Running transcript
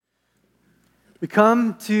We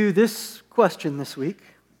come to this question this week.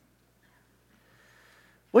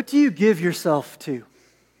 What do you give yourself to?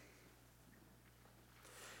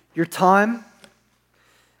 Your time,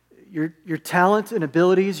 your talent and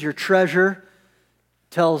abilities, your treasure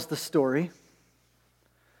tells the story.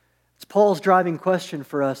 It's Paul's driving question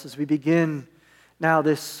for us as we begin now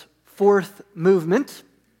this fourth movement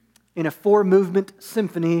in a four-movement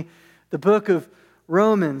symphony, the book of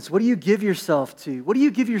Romans. What do you give yourself to? What do you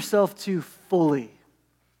give yourself to fully?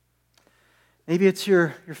 Maybe it's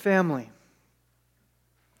your family,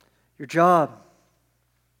 your job.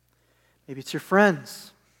 Maybe it's your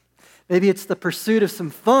friends. Maybe it's the pursuit of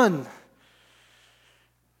some fun,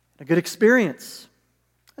 a good experience.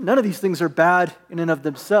 None of these things are bad in and of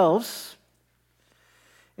themselves.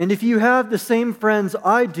 And if you have the same friends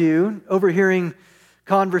I do, overhearing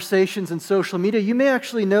conversations in social media, you may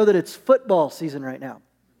actually know that it's football season right now.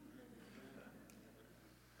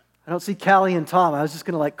 I don't see Callie and Tom. I was just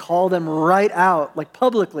going to call them right out,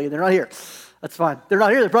 publicly. They're not here. That's fine. They're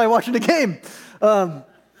not here. They're probably watching the game.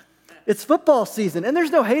 It's football season. And there's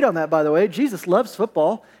no hate on that, by the way. Jesus loves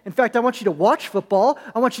football. In fact, I want you to watch football.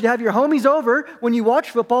 I want you to have your homies over when you watch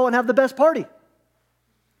football and have the best party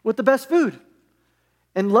with the best food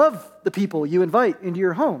and love the people you invite into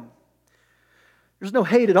your home. There's no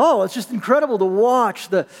hate at all. It's just incredible to watch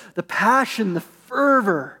the passion, the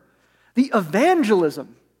fervor, the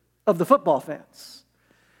evangelism of the football fans.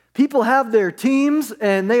 People have their teams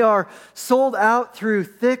and they are sold out through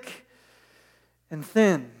thick and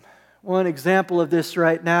thin. One example of this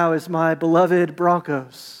right now is my beloved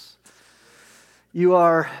Broncos.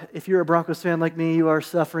 If you're a Broncos fan like me, you are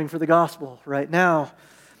suffering for the gospel right now,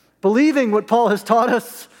 believing what Paul has taught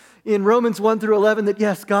us in Romans 1 through 11, that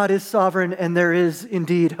yes, God is sovereign and there is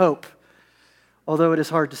indeed hope, although it is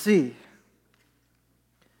hard to see.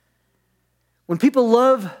 When people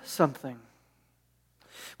love something,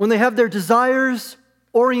 when they have their desires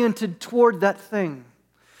oriented toward that thing,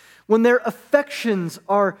 when their affections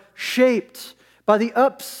are shaped by the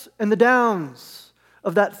ups and the downs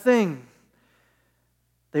of that thing,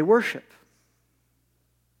 they worship.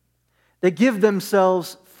 They give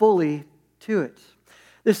themselves fully to it.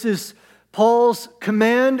 This is Paul's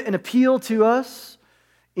command and appeal to us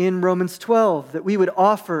in Romans 12, that we would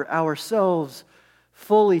offer ourselves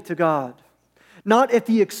fully to God. Not at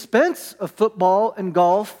the expense of football and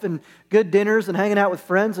golf and good dinners and hanging out with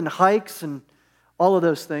friends and hikes and all of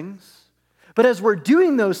those things, but as we're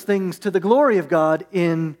doing those things to the glory of God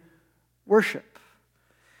in worship.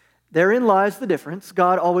 Therein lies the difference.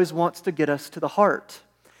 God always wants to get us to the heart.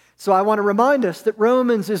 So I want to remind us that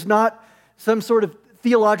Romans is not some sort of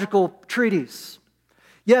theological treatise.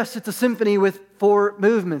 Yes, it's a symphony with four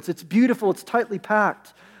movements. It's beautiful, it's tightly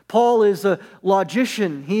packed. Paul is a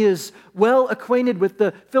logician. He is well acquainted with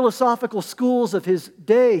the philosophical schools of his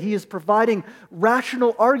day. He is providing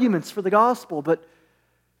rational arguments for the gospel, but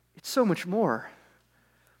it's so much more.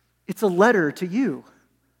 It's a letter to you.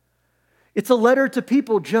 It's a letter to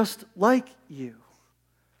people just like you.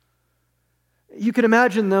 You can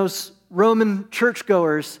imagine those Roman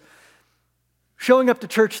churchgoers showing up to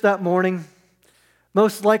church that morning,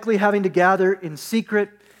 most likely having to gather in secret,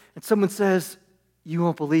 and someone says, "You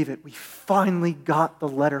won't believe it, we finally got the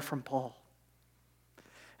letter from Paul."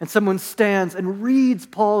 And someone stands and reads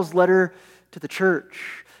Paul's letter to the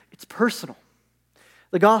church. It's personal.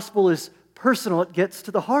 The gospel is personal. It gets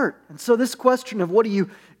to the heart. And so this question of what do you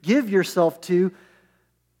give yourself to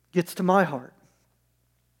gets to my heart.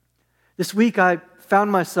 This week I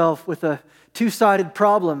found myself with a two-sided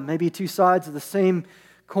problem, maybe two sides of the same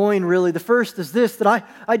coin, really. The first is this, that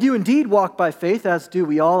I do indeed walk by faith, as do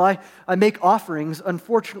we all. I make offerings.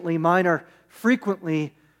 Unfortunately, mine are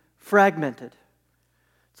frequently fragmented.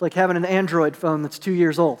 It's like having an Android phone that's 2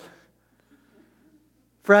 years old.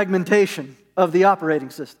 Fragmentation of the operating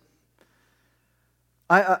system.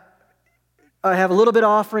 I have a little bit of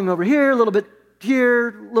offering over here, a little bit here,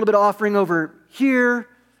 a little bit of offering over here, a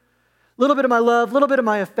little bit of my love, a little bit of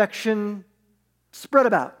my affection, spread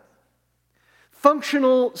about.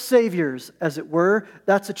 Functional saviors, as it were.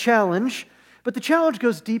 That's a challenge. But the challenge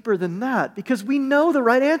goes deeper than that, because we know the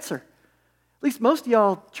right answer. At least most of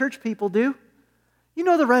y'all church people do. You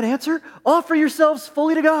know the right answer. Offer yourselves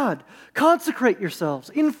fully to God. Consecrate yourselves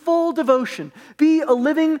in full devotion. Be a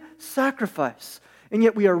living sacrifice. And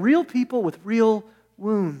yet we are real people with real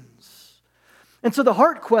wounds. And so the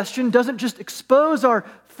heart question doesn't just expose our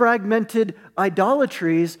fragmented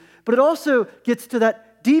idolatries, but it also gets to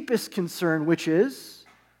that deepest concern, which is,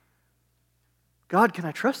 God, can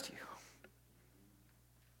I trust you?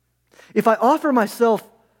 If I offer myself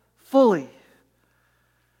fully,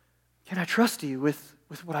 can I trust you with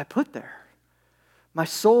what I put there? my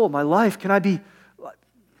soul, my life, can I be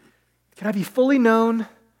fully known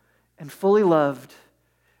and fully loved?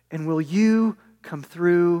 And will you come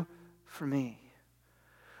through for me?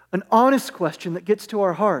 An honest question that gets to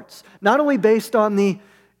our hearts, not only based on the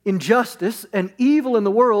injustice and evil in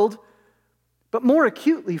the world, but more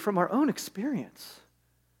acutely from our own experience.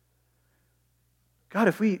 God,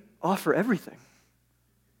 if we offer everything,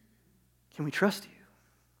 can we trust you?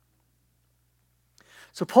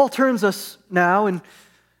 So Paul turns us now in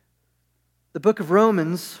the book of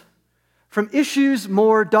Romans from issues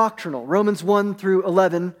more doctrinal, Romans 1 through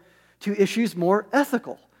 11, to issues more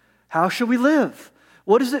ethical. How shall we live?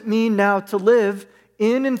 What does it mean now to live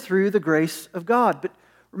in and through the grace of God? But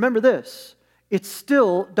remember this, it's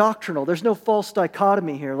still doctrinal. There's no false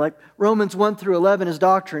dichotomy here. Like Romans 1 through 11 is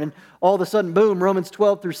doctrine, and all of a sudden, boom, Romans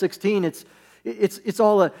 12 through 16, it's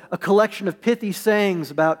all a collection of pithy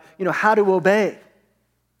sayings about, how to obey.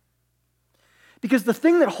 Because the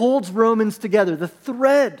thing that holds Romans together, the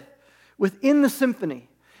thread within the symphony,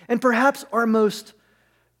 and perhaps our most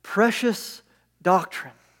precious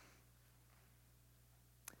doctrine,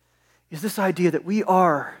 is this idea that we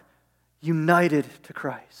are united to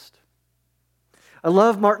Christ. I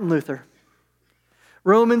love Martin Luther.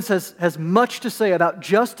 Romans has much to say about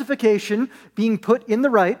justification being put in the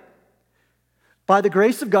right by the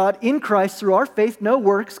grace of God in Christ through our faith, no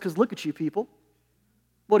works, because look at you people.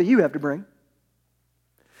 What do you have to bring?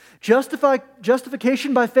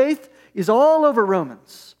 Justification by faith is all over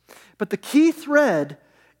Romans. But the key thread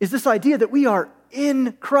is this idea that we are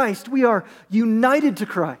in Christ. We are united to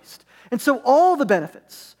Christ. And so all the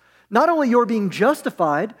benefits, not only your being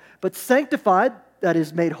justified, but sanctified, that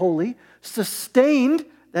is made holy, sustained,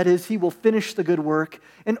 that is, he will finish the good work,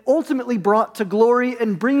 and ultimately brought to glory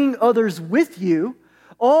and bringing others with you,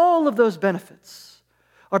 all of those benefits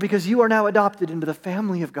are because you are now adopted into the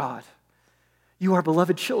family of God. You are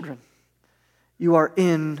beloved children. You are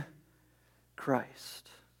in Christ.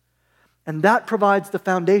 And that provides the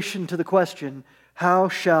foundation to the question, how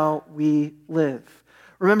shall we live?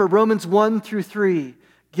 Remember, Romans 1 through 3,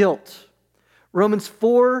 guilt. Romans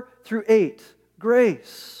 4 through 8,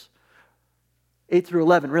 grace. 8 through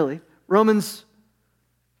 11, really. Romans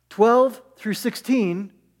 12 through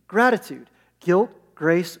 16, gratitude. Guilt,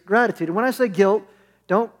 grace, gratitude. And when I say guilt,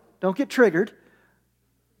 don't get triggered.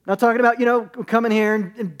 I'm not talking about, come in here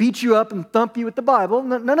and beat you up and thump you with the Bible.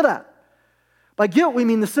 None of that. By guilt, we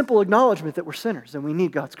mean the simple acknowledgement that we're sinners and we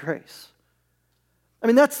need God's grace. I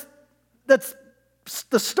mean, that's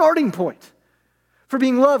the starting point for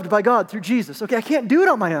being loved by God through Jesus. Okay, I can't do it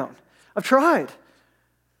on my own. I've tried.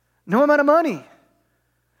 No amount of money.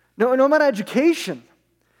 No amount of education.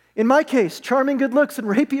 In my case, charming good looks and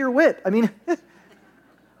rapier wit. I mean,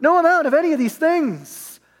 no amount of any of these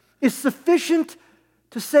things is sufficient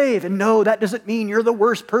to save. And no, that doesn't mean you're the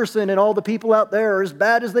worst person and all the people out there are as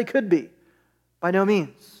bad as they could be. By no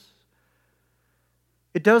means.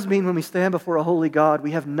 It does mean when we stand before a holy God,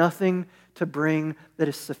 we have nothing to bring that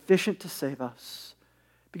is sufficient to save us.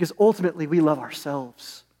 Because ultimately we love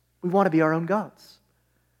ourselves. We want to be our own gods.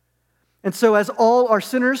 And so as all are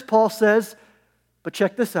sinners, Paul says, but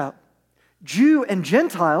check this out, Jew and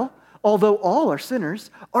Gentile, although all are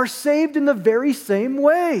sinners, are saved in the very same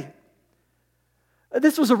way.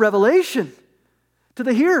 This was a revelation to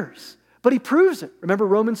the hearers, but he proves it. Remember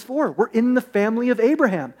Romans 4, we're in the family of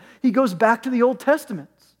Abraham. He goes back to the Old Testament,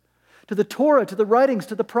 to the Torah, to the writings,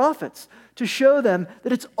 to the prophets, to show them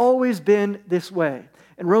that it's always been this way.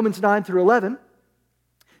 In Romans 9 through 11,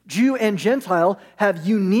 Jew and Gentile have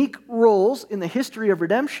unique roles in the history of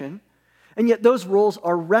redemption, and yet those roles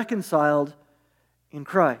are reconciled in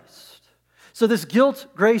Christ. So this guilt,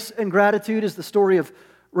 grace, and gratitude is the story of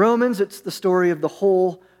Romans. It's the story of the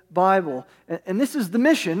whole Bible. And this is the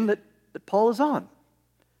mission that Paul is on.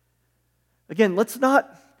 Again, let's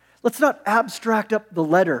not abstract up the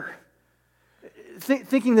letter,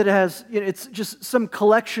 thinking that it has, it's just some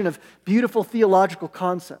collection of beautiful theological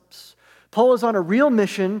concepts. Paul is on a real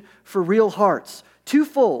mission for real hearts.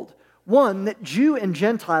 Twofold. One, that Jew and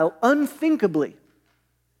Gentile unthinkably,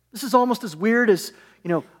 this is almost as weird as,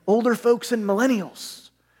 older folks and millennials,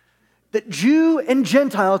 that Jew and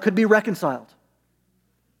Gentile could be reconciled,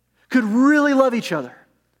 could really love each other,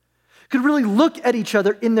 could really look at each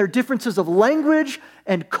other in their differences of language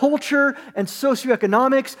and culture and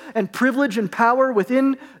socioeconomics and privilege and power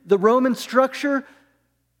within the Roman structure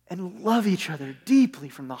and love each other deeply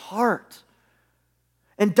from the heart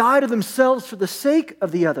and die to themselves for the sake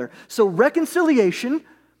of the other. So reconciliation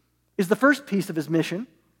is the first piece of his mission.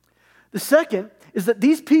 The second is that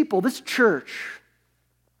these people, this church,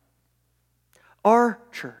 our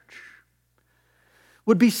church,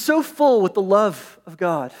 would be so full with the love of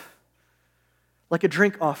God, like a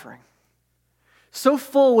drink offering, so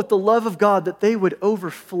full with the love of God that they would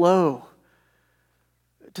overflow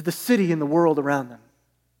to the city and the world around them.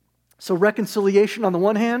 So reconciliation on the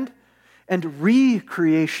one hand and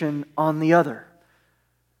recreation on the other.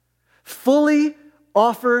 Fully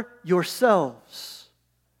offer yourselves,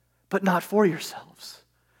 but not for yourselves,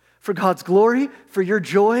 for God's glory, for your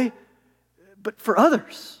joy, but for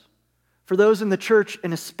others, for those in the church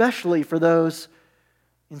and especially for those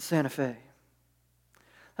in Santa Fe.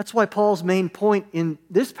 That's why Paul's main point in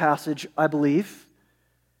this passage, I believe,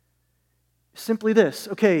 is simply this.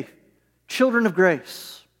 Okay, children of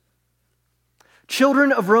grace,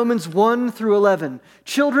 children of Romans 1 through 11,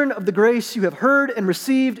 children of the grace you have heard and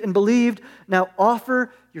received and believed, now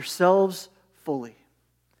offer yourselves fully.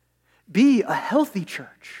 Be a healthy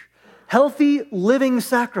church, healthy living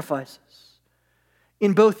sacrifices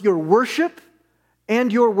in both your worship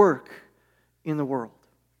and your work in the world.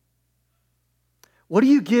 What do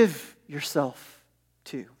you give yourself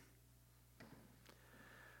to?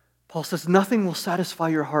 Paul says nothing will satisfy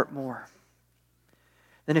your heart more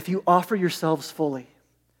than if you offer yourselves fully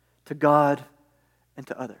to God and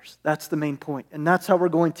to others. That's the main point, and that's how we're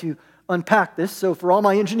going to unpack this. So for all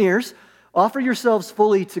my engineers, offer yourselves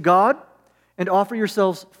fully to God and offer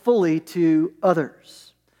yourselves fully to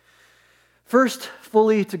others. First,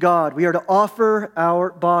 fully to God. We are to offer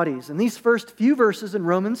our bodies. And these first few verses in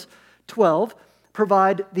Romans 12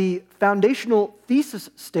 provide the foundational thesis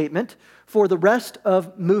statement for the rest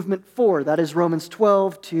of movement 4. That is Romans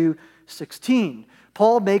 12 to 16.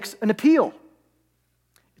 Paul makes an appeal.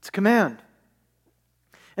 It's a command.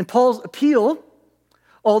 And Paul's appeal,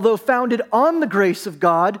 although founded on the grace of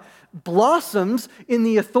God, blossoms in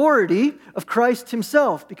the authority of Christ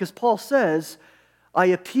himself, because Paul says, I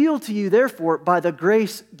appeal to you, therefore, by the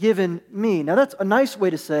grace given me. Now that's a nice way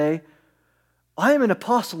to say, I am an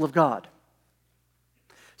apostle of God.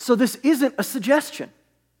 So this isn't a suggestion.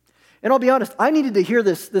 And I'll be honest, I needed to hear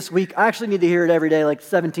this week. I actually need to hear it every day, like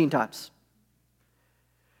 17 times.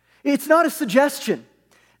 It's not a suggestion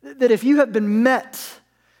that if you have been met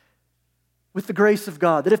with the grace of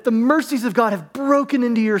God, that if the mercies of God have broken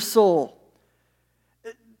into your soul,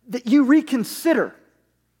 that you reconsider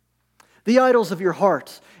the idols of your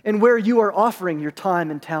heart and where you are offering your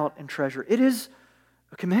time and talent and treasure. It is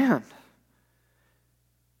a command.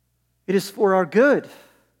 It is for our good,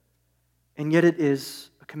 and yet it is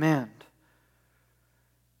a command.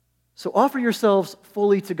 So offer yourselves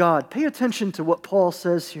fully to God. Pay attention to what Paul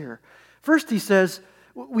says here. First, he says,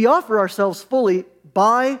 we offer ourselves fully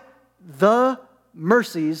by the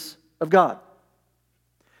mercies of God.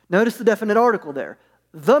 Notice the definite article there,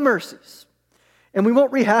 the mercies. And we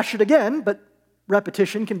won't rehash it again, but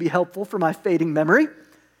repetition can be helpful for my fading memory.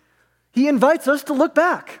 He invites us to look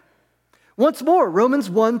back. Once more, Romans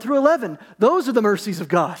 1 through 11. Those are the mercies of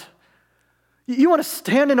God. You want to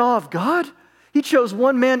stand in awe of God? He chose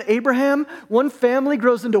one man, Abraham. One family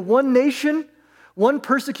grows into one nation, one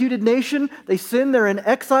persecuted nation. They sin, they're in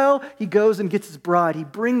exile. He goes and gets his bride. He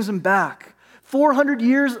brings them back. 400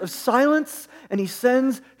 years of silence, and he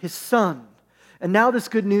sends his son. And now this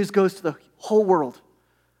good news goes to the whole world.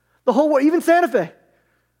 The whole world, even Santa Fe.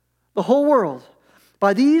 The whole world.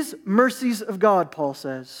 By these mercies of God, Paul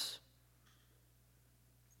says,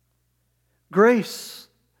 grace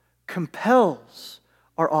compels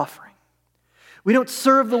our offering. We don't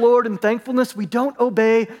serve the Lord in thankfulness. We don't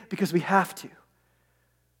obey because we have to.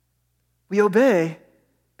 We obey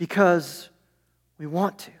because we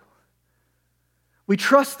want to. We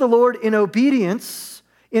trust the Lord in obedience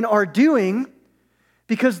in our doing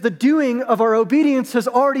because the doing of our obedience has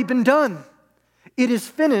already been done. It is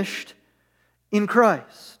finished in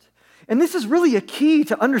Christ. And this is really a key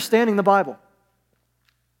to understanding the Bible.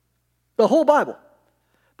 The whole Bible.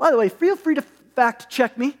 By the way, feel free to fact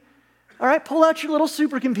check me. All right, pull out your little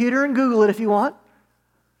supercomputer and Google it if you want.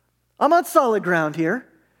 I'm on solid ground here.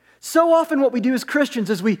 So often what we do as Christians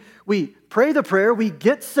is we pray the prayer, we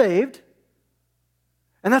get saved,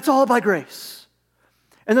 and that's all by grace.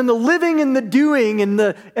 And then the living and the doing and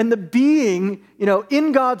the being,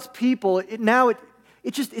 in God's people,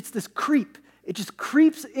 it's this creep. It just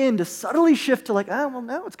creeps in to subtly shift to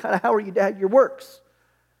now it's kind of how are you your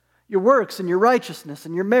works and your righteousness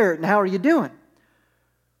and your merit, and how are you doing?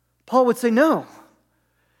 Paul would say no.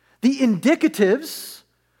 The indicatives,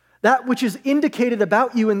 that which is indicated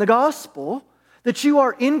about you in the gospel, that you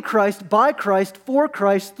are in Christ, by Christ, for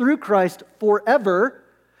Christ, through Christ, forever,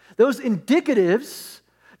 those indicatives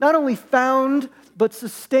not only found, but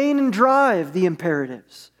sustain and drive the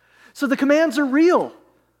imperatives. So the commands are real.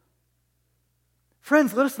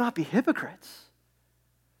 Friends, let us not be hypocrites.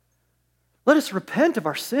 Let us repent of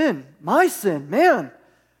our sin, my sin, man.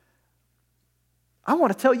 I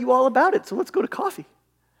want to tell you all about it, so let's go to coffee.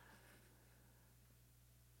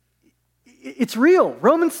 It's real.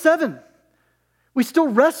 Romans 7. We still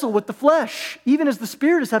wrestle with the flesh, even as the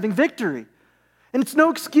Spirit is having victory. And it's no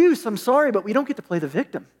excuse, I'm sorry, but we don't get to play the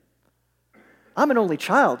victim. I'm an only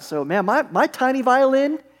child, so man, my tiny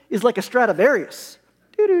violin is like a Stradivarius.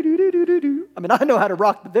 I mean, I know how to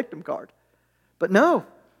rock the victim card. But no,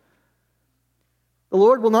 the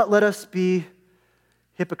Lord will not let us be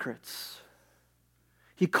hypocrites.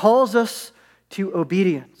 He calls us to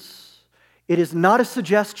obedience. It is not a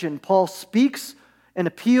suggestion. Paul speaks and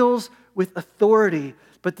appeals with authority,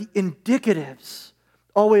 but the indicatives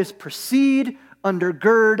always precede,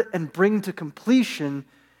 undergird, and bring to completion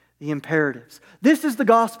the imperatives. This is the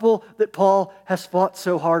gospel that Paul has fought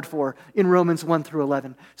so hard for in Romans 1 through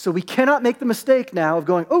 11. So we cannot make the mistake now of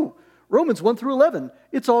going, oh, Romans 1 through 11,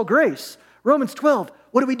 it's all grace. Romans 12,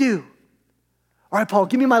 what do we do? All right, Paul,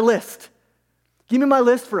 give me my list. Give me my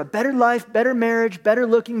list for a better life, better marriage, better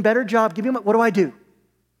looking, better job. What do I do?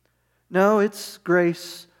 No, it's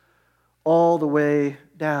grace all the way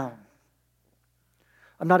down.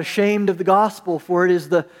 I'm not ashamed of the gospel, for it is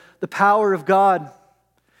the power of God.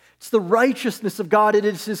 It's the righteousness of God. It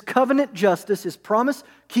is His covenant justice, His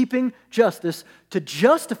promise-keeping justice to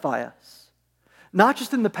justify us, not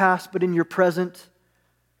just in the past, but in your present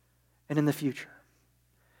and in the future.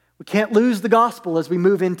 We can't lose the gospel as we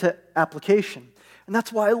move into application. And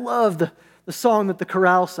that's why I love the song that the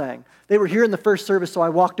chorale sang. They were here in the first service, so I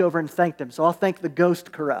walked over and thanked them. So I'll thank the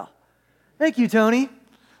Ghost Chorale. Thank you, Tony.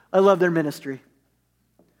 I love their ministry.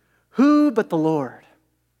 Who but the Lord?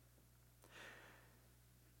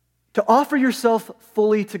 To offer yourself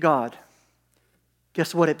fully to God,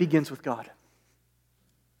 guess what? It begins with God.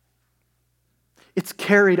 It's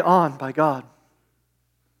carried on by God.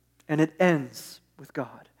 And it ends with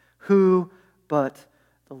God. Who but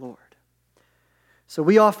the Lord? So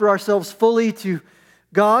we offer ourselves fully to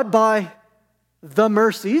God by the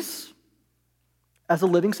mercies as a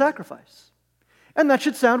living sacrifice. And that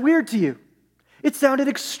should sound weird to you. It sounded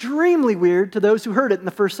extremely weird to those who heard it in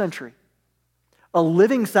the first century. A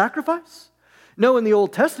living sacrifice? No, in the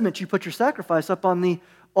Old Testament, you put your sacrifice up on the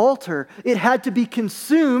altar. It had to be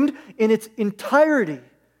consumed in its entirety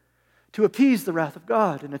to appease the wrath of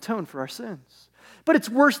God and atone for our sins. But it's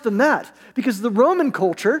worse than that, because the Roman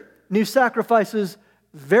culture knew sacrifices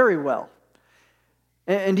very well.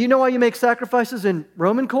 And do you know why you make sacrifices in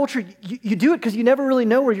Roman culture? You do it because you never really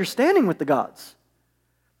know where you're standing with the gods.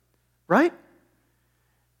 Right?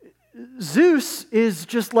 Zeus is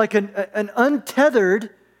just like an untethered,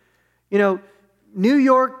 New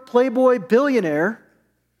York playboy billionaire,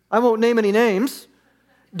 I won't name any names,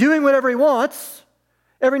 doing whatever he wants.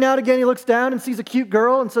 Every now and again he looks down and sees a cute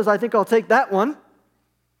girl and says, I think I'll take that one.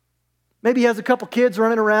 Maybe he has a couple kids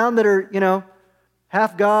running around that are,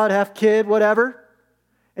 half God, half kid, whatever.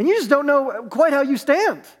 And you just don't know quite how you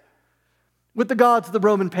stand with the gods of the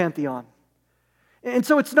Roman pantheon. And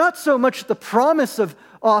so it's not so much the promise of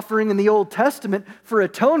offering in the Old Testament for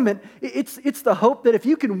atonement. It's the hope that if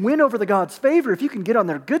you can win over the God's favor, if you can get on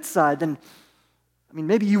their good side, then,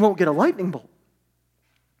 maybe you won't get a lightning bolt.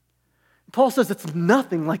 Paul says it's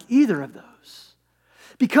nothing like either of those,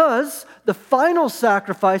 because the final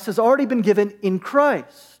sacrifice has already been given in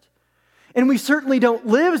Christ. And we certainly don't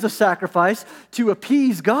live as a sacrifice to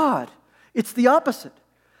appease God. It's the opposite.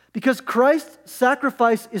 Because Christ's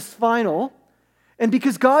sacrifice is final, and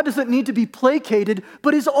because God doesn't need to be placated,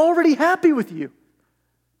 but is already happy with you.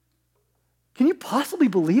 Can you possibly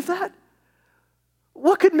believe that?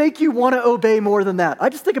 What could make you want to obey more than that? I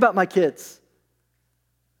just think about my kids.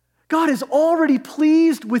 God is already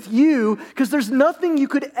pleased with you because there's nothing you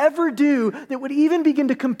could ever do that would even begin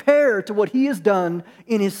to compare to what He has done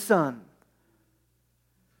in His Son.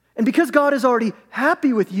 And because God is already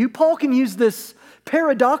happy with you, Paul can use this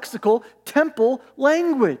paradoxical temple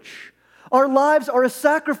language. Our lives are a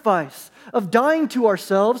sacrifice of dying to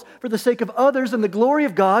ourselves for the sake of others and the glory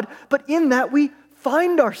of God, but in that we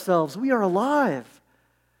find ourselves. We are alive.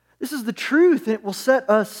 This is the truth, and it will set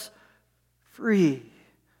us free.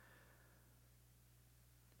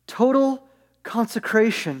 Total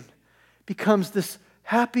consecration becomes this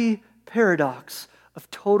happy paradox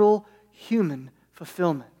of total human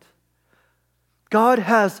fulfillment. God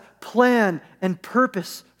has plan and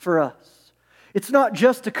purpose for us. It's not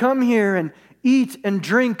just to come here and eat and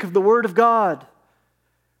drink of the Word of God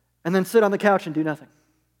and then sit on the couch and do nothing.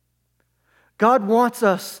 God wants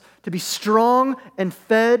us to be strong and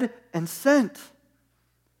fed and sent.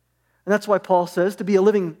 And that's why Paul says to be a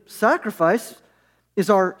living sacrifice is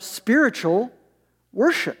our spiritual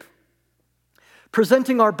worship.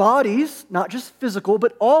 Presenting our bodies, not just physical,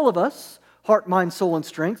 but all of us, heart, mind, soul, and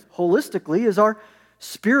strength, holistically, is our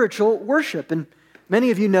spiritual worship. And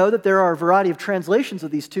many of you know that there are a variety of translations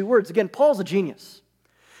of these two words. Again, Paul's a genius.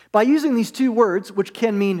 By using these two words, which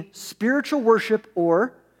can mean spiritual worship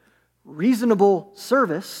or reasonable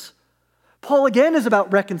service, Paul again is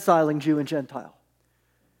about reconciling Jew and Gentile.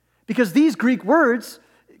 Because these Greek words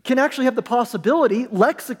can actually have the possibility,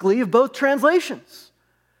 lexically, of both translations.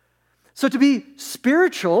 So to be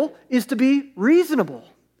spiritual is to be reasonable.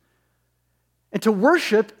 And to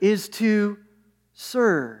worship is to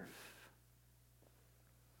serve.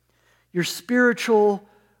 Your spiritual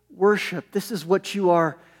worship, this is what you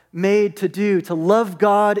are made to do, to love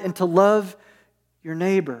God and to love your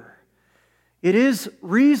neighbor. It is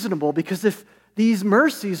reasonable because if these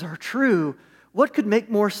mercies are true, what could make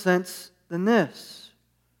more sense than this?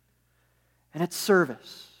 And it's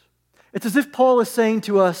service. It's as if Paul is saying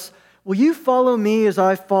to us, will you follow me as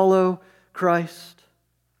I follow Christ?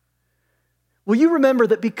 Will you remember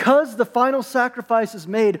that because the final sacrifice is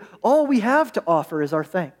made, all we have to offer is our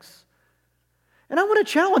thanks? And I want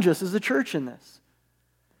to challenge us as a church in this,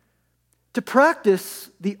 to practice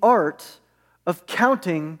the art of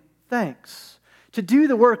counting thanks, to do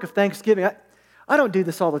the work of thanksgiving. I don't do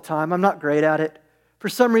this all the time. I'm not great at it. For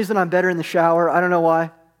some reason, I'm better in the shower. I don't know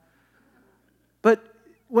why. But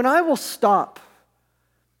when I will stop,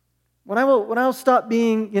 when I will stop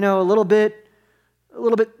being, a little bit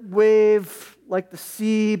wave like the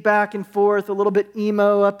sea back and forth, a little bit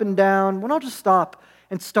emo up and down, when I'll just stop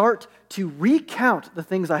and start to recount the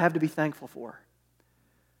things I have to be thankful for.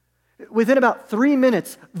 Within about 3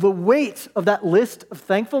 minutes, the weight of that list of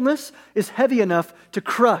thankfulness is heavy enough to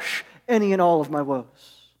crush any and all of my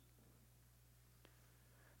woes.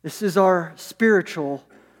 This is our spiritual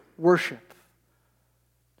worship.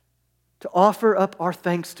 To offer up our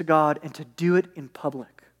thanks to God and to do it in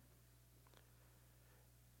public.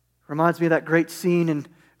 Reminds me of that great scene in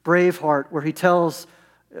Braveheart where he tells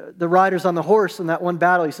the riders on the horse in that one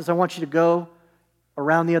battle, he says, I want you to go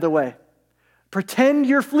around the other way. Pretend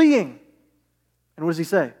you're fleeing. And what does he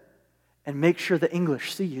say? And make sure the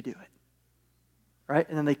English see you do it. Right?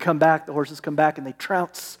 And then they come back, the horses come back, and they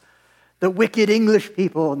trounce the wicked English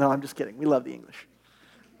people. No, I'm just kidding. We love the English.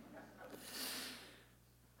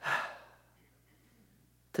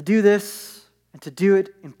 To do this and to do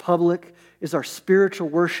it in public is our spiritual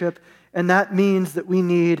worship, and that means that we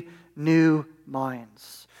need new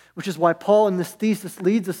minds, which is why Paul in this thesis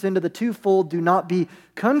leads us into the twofold, do not be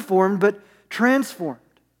conformed, but transformed.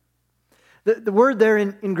 The word there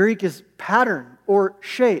in Greek is pattern or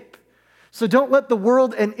shape. So don't let the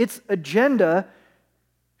world and its agenda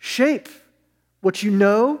shape what you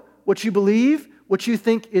know, what you believe, what you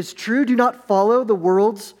think is true. Do not follow the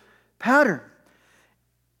world's pattern.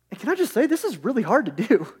 And can I just say, this is really hard to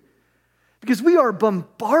do because we are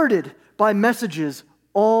bombarded by messages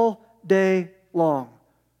all day long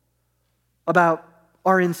about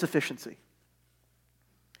our insufficiency.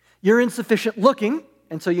 You're insufficient looking,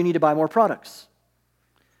 and so you need to buy more products.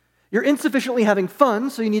 You're insufficiently having fun,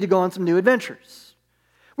 so you need to go on some new adventures.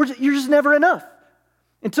 You're just never enough.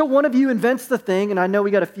 Until one of you invents the thing, and I know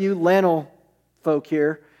we got a few Lannel folk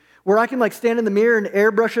here, where I can stand in the mirror and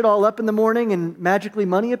airbrush it all up in the morning and magically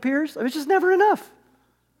money appears. It's just never enough.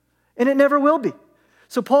 And it never will be.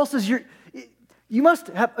 So Paul says you must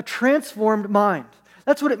have a transformed mind.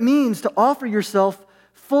 That's what it means to offer yourself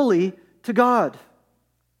fully to God.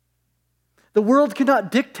 The world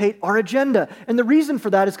cannot dictate our agenda. And the reason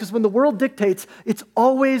for that is because when the world dictates, it's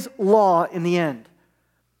always law in the end.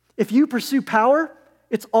 If you pursue power,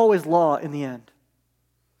 it's always law in the end.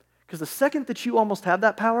 Because the second that you almost have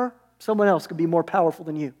that power, someone else could be more powerful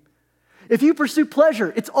than you. If you pursue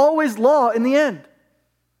pleasure, it's always law in the end.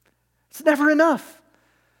 It's never enough.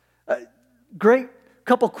 Great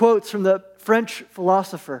couple quotes from the French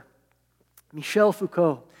philosopher, Michel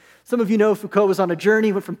Foucault. Some of you know Foucault was on a journey.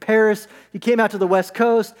 He went from Paris. He came out to the West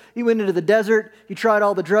Coast. He went into the desert. He tried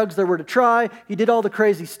all the drugs there were to try. He did all the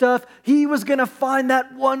crazy stuff. He was going to find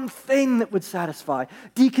that one thing that would satisfy.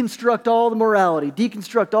 Deconstruct all the morality.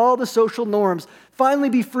 Deconstruct all the social norms. Finally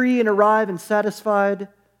be free and arrive and satisfied.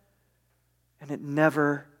 And it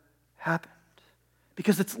never happened.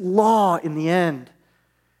 Because it's law in the end.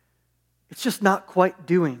 It's just not quite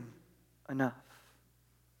doing enough.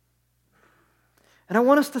 And I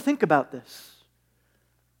want us to think about this.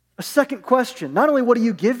 A second question, not only what do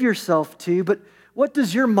you give yourself to, but what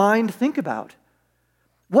does your mind think about?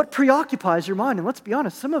 What preoccupies your mind? And let's be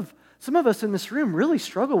honest, some of us in this room really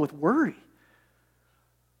struggle with worry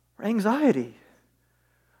or anxiety.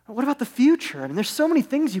 What about the future? I mean, there's so many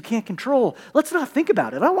things you can't control. Let's not think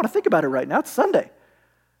about it. I don't want to think about it right now. It's Sunday.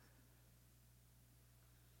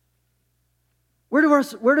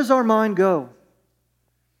 Where does our mind go?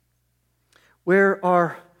 Where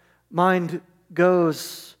our mind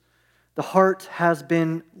goes, the heart has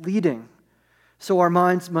been leading. So our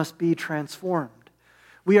minds must be transformed.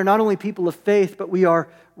 We are not only people of faith, but we are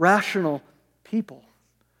rational people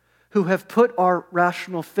who have put our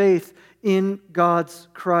rational faith in God's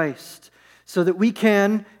Christ so that we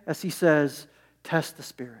can, as he says, test the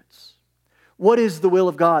spirits. What is the will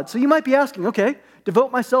of God? So you might be asking, okay,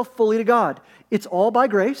 devote myself fully to God. It's all by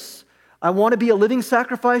grace. I want to be a living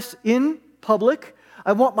sacrifice in public.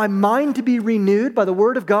 I want my mind to be renewed by the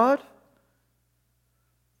Word of God.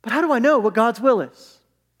 But how do I know what God's will is?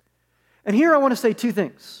 And here I want to say two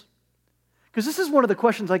things. Because this is one of the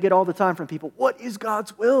questions I get all the time from people. What is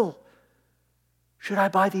God's will? Should I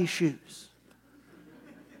buy these shoes?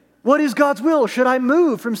 What is God's will? Should I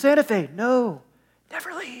move from Santa Fe? No,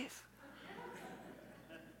 never leave.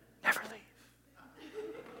 Never leave.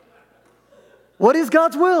 What is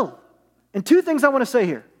God's will? And two things I want to say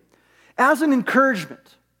here. As an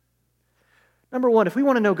encouragement. Number one, if we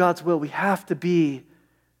want to know God's will, we have to be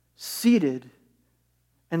seated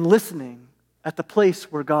and listening at the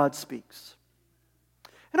place where God speaks.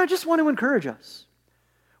 And I just want to encourage us.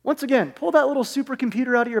 Once again, pull that little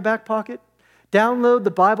supercomputer out of your back pocket, download the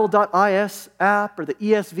Bible.is app or the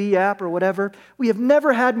ESV app or whatever. We have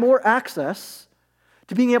never had more access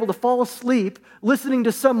to being able to fall asleep listening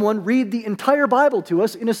to someone read the entire Bible to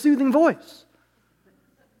us in a soothing voice.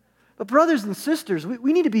 But brothers and sisters,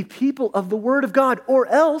 we need to be people of the Word of God, or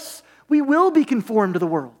else we will be conformed to the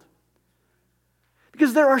world.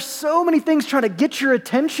 Because there are so many things trying to get your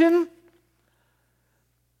attention.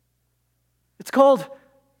 It's called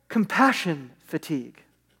compassion fatigue.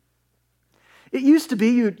 It used to be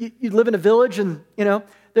you'd live in a village and,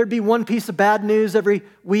 there'd be one piece of bad news every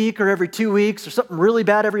week or every 2 weeks or something really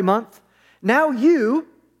bad every month. Now you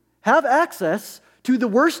have access to the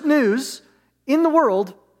worst news in the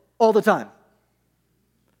world all the time.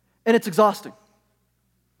 And it's exhausting.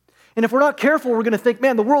 And if we're not careful, we're going to think,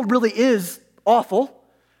 man, the world really is awful.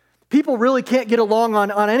 People really can't get along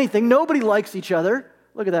on anything. Nobody likes each other.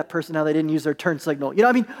 Look at that person, how they didn't use their turn signal.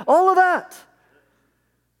 All of that.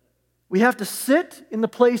 We have to sit in the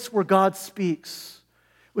place where God speaks,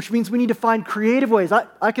 which means we need to find creative ways.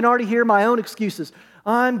 I can already hear my own excuses.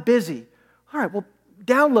 I'm busy. All right, well,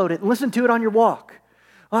 download it and listen to it on your walk.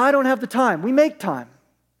 I don't have the time. We make time.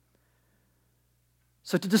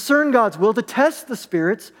 So to discern God's will, to test the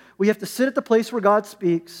spirits, we have to sit at the place where God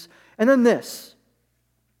speaks. And then this,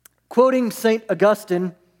 quoting St.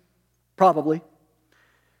 Augustine, probably,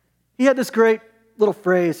 he had this great little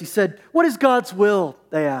phrase. He said, "What is God's will?"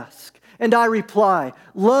 they ask. And I reply,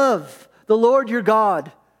 "Love the Lord your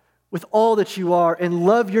God with all that you are, and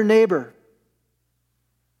love your neighbor.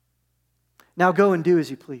 Now go and do as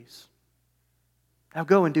you please." Now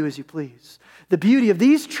go and do as you please. The beauty of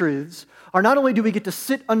these truths are not only do we get to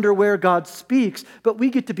sit under where God speaks, but we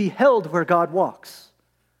get to be held where God walks.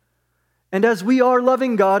 And as we are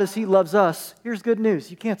loving God as He loves us, here's good news.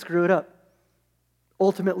 You can't screw it up.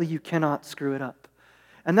 Ultimately, you cannot screw it up.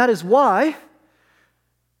 And that is why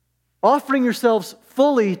offering yourselves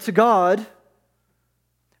fully to God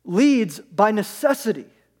leads by necessity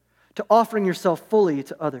to offering yourself fully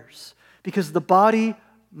to others. Because the body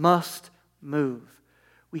must move.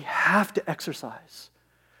 We have to exercise.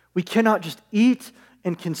 We cannot just eat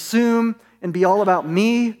and consume and be all about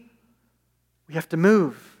me. We have to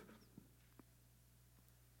move.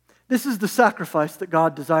 This is the sacrifice that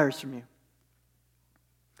God desires from you.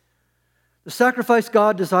 The sacrifice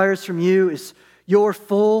God desires from you is your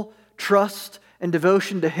full trust and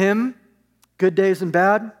devotion to Him, good days and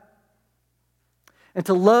bad, and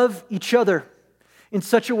to love each other in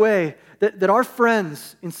such a way that our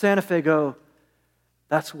friends in Santa Fe go,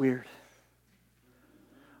 "That's weird."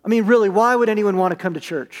 I mean, really, why would anyone want to come to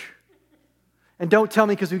church? And don't tell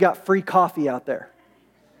me because we got free coffee out there.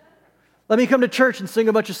 Let me come to church and sing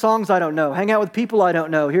a bunch of songs I don't know, hang out with people I don't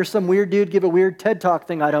know, hear some weird dude give a weird TED Talk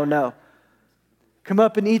thing I don't know. Come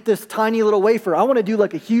up and eat this tiny little wafer. I want to do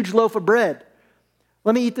like a huge loaf of bread.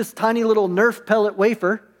 Let me eat this tiny little Nerf pellet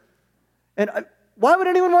wafer. And why would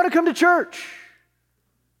anyone want to come to church?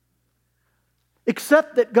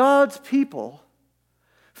 Except that God's people,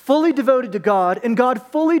 fully devoted to God, and God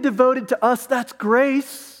fully devoted to us, that's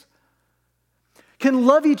grace, can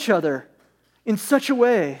love each other in such a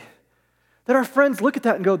way that our friends look at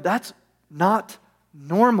that and go, "That's not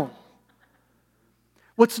normal.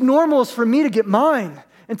 What's normal is for me to get mine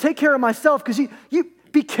and take care of myself," because you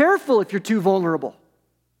be careful if you're too vulnerable.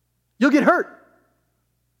 You'll get hurt.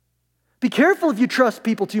 Be careful if you trust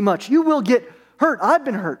people too much. You will get hurt. I've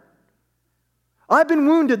been hurt. I've been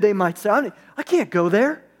wounded, they might say. I can't go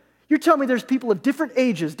there. You're telling me there's people of different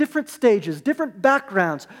ages, different stages, different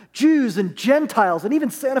backgrounds, Jews and Gentiles and even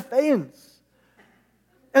Santa Feans.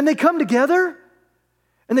 And they come together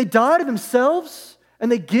and they die to themselves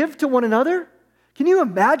and they give to one another. Can you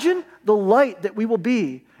imagine the light that we will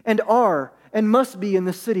be and are and must be in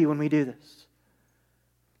this city when we do this?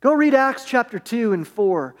 Go read Acts chapter 2 and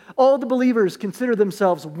 4. All the believers consider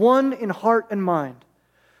themselves one in heart and mind.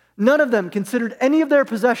 None of them considered any of their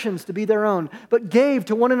possessions to be their own, but gave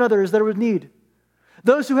to one another as there was need.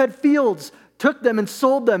 Those who had fields took them and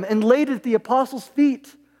sold them and laid it at the apostles'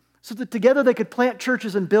 feet, so that together they could plant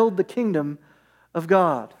churches and build the kingdom of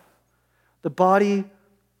God. The body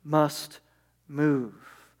must move.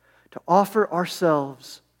 To offer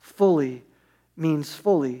ourselves fully means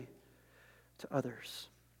fully to others.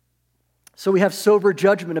 So we have sober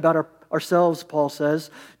judgment about ourselves, Paul says.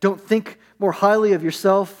 Don't think more highly of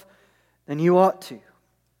yourself than you ought to.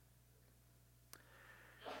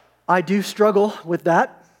 I do struggle with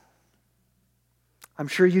that. I'm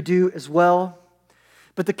sure you do as well.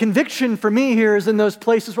 But the conviction for me here is in those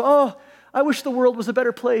places where, I wish the world was a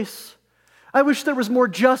better place. I wish there was more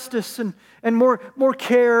justice and more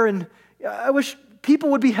care, and I wish people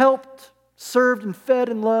would be helped, served, and fed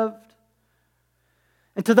and loved.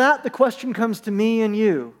 And to that, the question comes to me and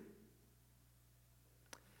you.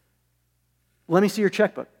 Let me see your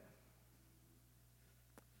checkbook.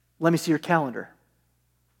 Let me see your calendar.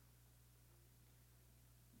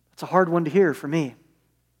 It's a hard one to hear for me.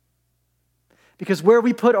 Because where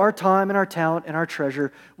we put our time and our talent and our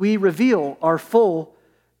treasure, we reveal our full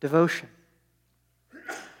devotion.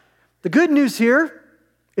 The good news here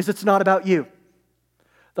is it's not about you.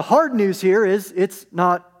 The hard news here is it's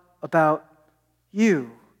not about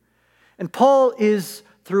you. And Paul is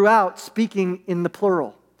throughout speaking in the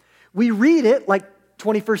plural. We read it like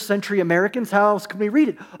 21st century Americans. How else can we read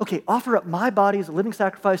it? Okay, offer up my body as a living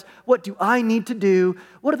sacrifice. What do I need to do?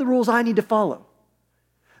 What are the rules I need to follow?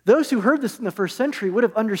 Those who heard this in the first century would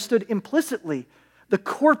have understood implicitly the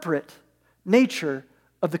corporate nature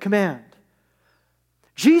of the command.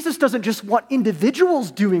 Jesus doesn't just want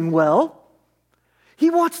individuals doing well. He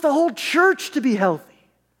wants the whole church to be healthy.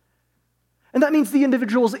 And that means the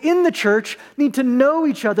individuals in the church need to know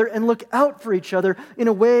each other and look out for each other in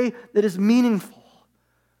a way that is meaningful.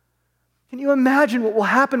 Can you imagine what will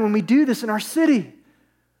happen when we do this in our city?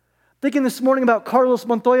 Thinking this morning about Carlos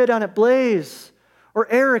Montoya down at Blaze, or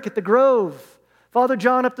Eric at the Grove, Father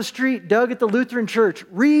John up the street, Doug at the Lutheran Church,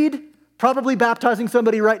 Reed probably baptizing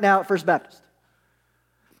somebody right now at First Baptist.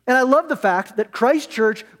 And I love the fact that Christ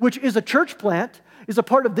Church, which is a church plant, is a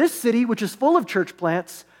part of this city which is full of church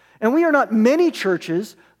plants, and we are not many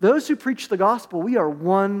churches. Those who preach the gospel, we are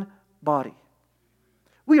one body.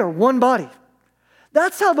 We are one body.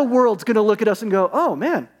 That's how the world's going to look at us and go, oh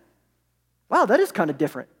man, wow, that is kind of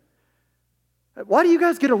different. Why do you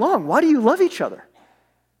guys get along? Why do you love each other?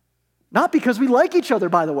 Not because we like each other,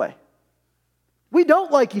 by the way. We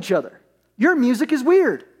don't like each other. Your music is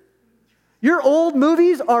weird. Your old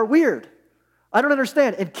movies are weird. I don't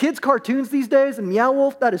understand. And kids' cartoons these days and Meow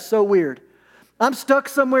Wolf, that is so weird. I'm stuck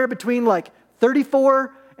somewhere between like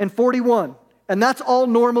 34 and 41, and that's all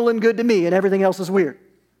normal and good to me, and everything else is weird.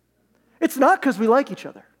 It's not because we like each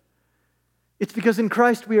other. It's because in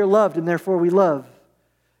Christ we are loved, and therefore we love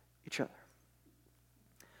each other.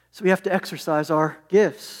 So we have to exercise our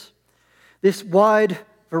gifts, this wide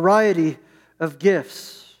variety of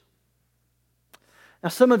gifts. Now,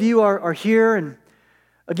 some of you are here, and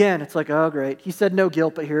again, it's like, oh, great. He said no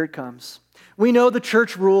guilt, but here it comes. We know the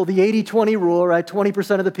church rule, the 80-20 rule, right?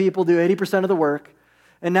 20% of the people do 80% of the work.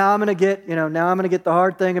 And now I'm going to get the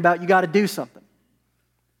hard thing about you got to do something.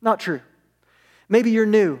 Not true. Maybe you're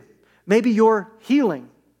new. Maybe you're healing.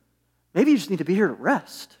 Maybe you just need to be here to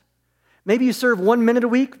rest. Maybe you serve 1 minute a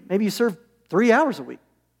week. Maybe you serve 3 hours a week.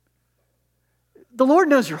 The Lord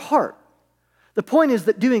knows your heart. The point is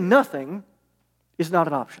that doing nothing is not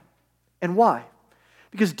an option. And why?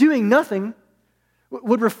 Because doing nothing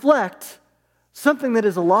would reflect something that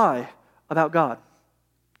is a lie about God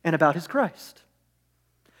and about His Christ.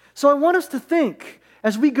 So I want us to think,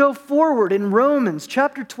 as we go forward in Romans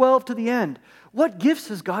chapter 12 to the end, what gifts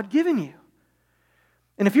has God given you?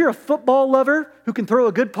 And if you're a football lover who can throw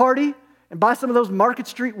a good party and buy some of those Market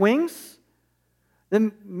Street wings,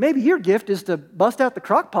 then maybe your gift is to bust out the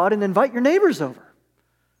crock pot and invite your neighbors over.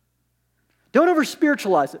 Don't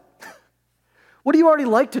over-spiritualize it. What do you already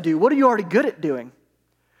like to do? What are you already good at doing?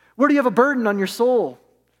 Where do you have a burden on your soul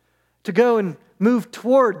to go and move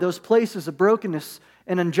toward those places of brokenness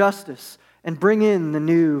and injustice and bring in the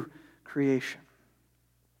new creation.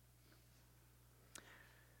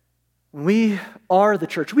 When we are the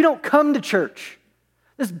church, we don't come to church.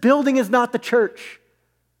 This building is not the church.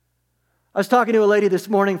 I was talking to a lady this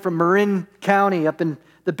morning from Marin County up in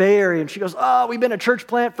the Bay Area, and she goes, "Oh, we've been a church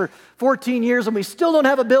plant for 14 years and we still don't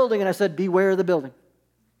have a building." And I said, beware of the building.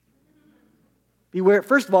 Beware.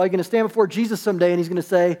 First of all, you're going to stand before Jesus someday and he's going to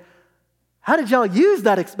say, "How did y'all use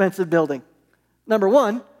that expensive building?" Number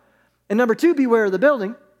one. And number two, beware of the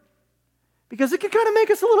building, because it can kind of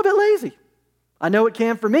make us a little bit lazy. I know it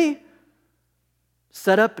can for me.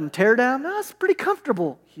 Set up and tear down, no, it's pretty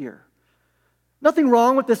comfortable here. Nothing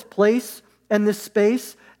wrong with this place and this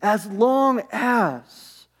space as long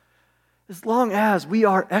as we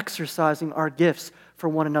are exercising our gifts for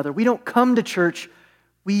one another. We don't come to church,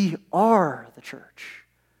 we are the church.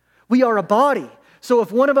 We are a body. So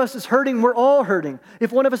if one of us is hurting, we're all hurting.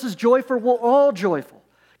 If one of us is joyful, we're all joyful.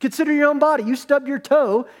 Consider your own body. You stub your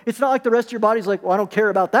toe, it's not like the rest of your body's like, "Well, I don't care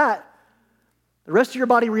about that." The rest of your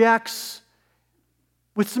body reacts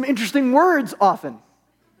with some interesting words often.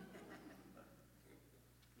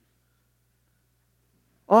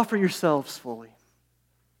 Offer yourselves fully,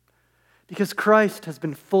 because Christ has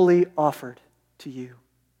been fully offered to you.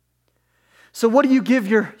 So what do you give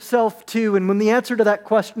yourself to? And when the answer to that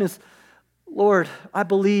question is, "Lord, I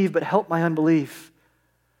believe, but help my unbelief,"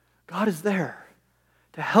 God is there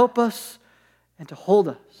to help us and to hold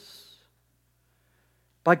us.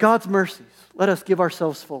 By God's mercies, let us give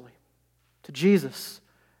ourselves fully to Jesus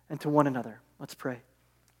and to one another. Let's pray.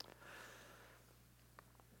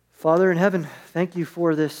 Father in heaven, thank you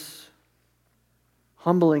for this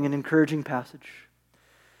humbling and encouraging passage.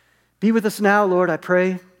 Be with us now, Lord, I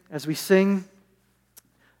pray, as we sing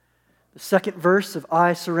the second verse of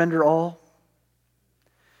 "I Surrender All."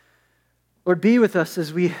 Lord, be with us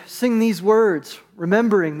as we sing these words,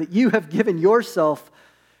 remembering that you have given yourself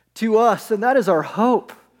to us, and that is our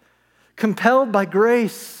hope. Compelled by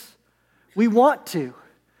grace, we want to.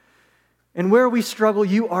 And where we struggle,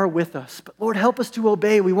 you are with us. But Lord, help us to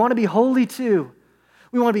obey. We want to be holy too.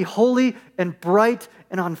 We want to be holy and bright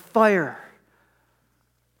and on fire.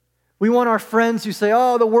 We want our friends who say,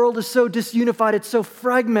 "Oh, the world is so disunified, it's so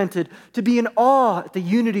fragmented," to be in awe at the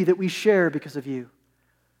unity that we share because of you.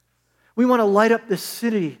 We want to light up this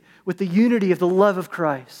city with the unity of the love of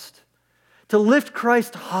Christ, to lift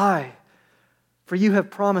Christ high, for you have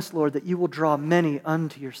promised, Lord, that you will draw many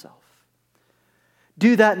unto yourself.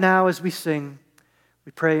 Do that now as we sing.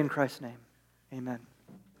 We pray in Christ's name. Amen.